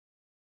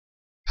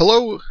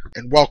Hello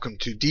and welcome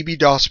to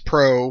dbDOS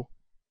Pro,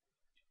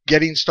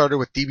 getting started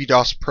with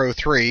dbDOS Pro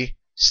 3.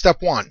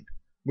 Step 1.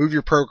 Move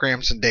your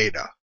programs and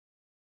data.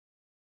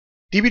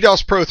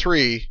 dbDOS Pro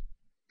 3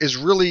 is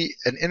really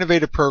an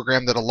innovative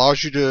program that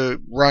allows you to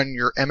run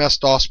your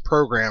MS-DOS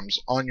programs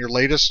on your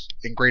latest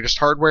and greatest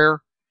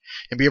hardware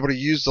and be able to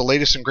use the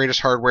latest and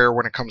greatest hardware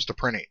when it comes to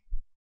printing.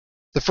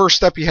 The first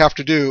step you have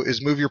to do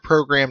is move your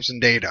programs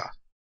and data.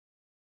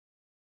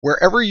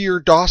 Wherever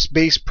your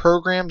DOS-based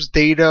programs,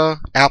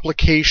 data,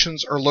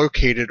 applications are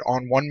located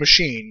on one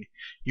machine,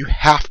 you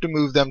have to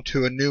move them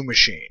to a new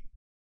machine.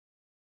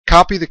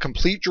 Copy the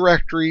complete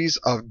directories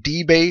of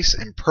dBASE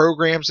and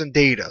programs and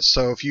data.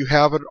 So if you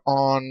have it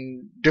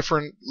on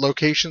different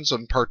locations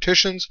and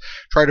partitions,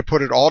 try to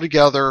put it all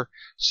together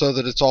so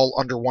that it's all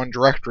under one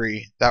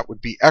directory. That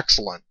would be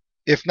excellent.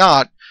 If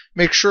not,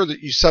 make sure that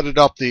you set it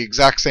up the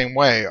exact same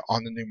way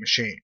on the new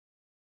machine.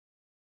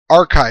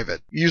 Archive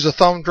it. Use a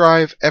thumb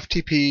drive,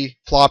 FTP,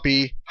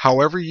 floppy,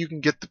 however you can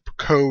get the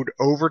code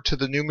over to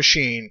the new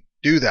machine,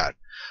 do that.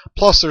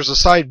 Plus there's a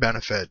side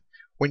benefit.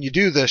 When you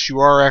do this, you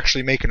are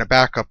actually making a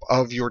backup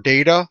of your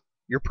data,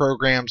 your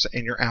programs,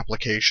 and your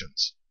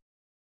applications.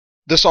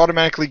 This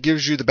automatically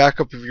gives you the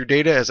backup of your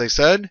data, as I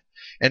said,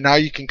 and now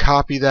you can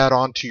copy that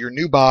onto your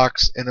new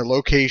box in a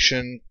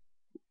location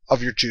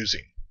of your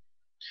choosing.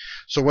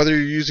 So whether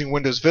you're using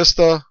Windows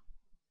Vista,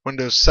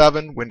 Windows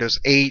 7, Windows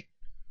 8,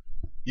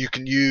 you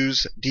can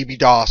use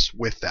dbDOS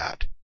with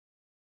that.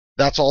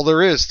 That's all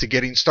there is to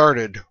getting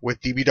started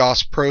with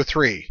dbDOS Pro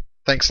 3.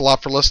 Thanks a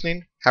lot for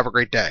listening. Have a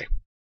great day.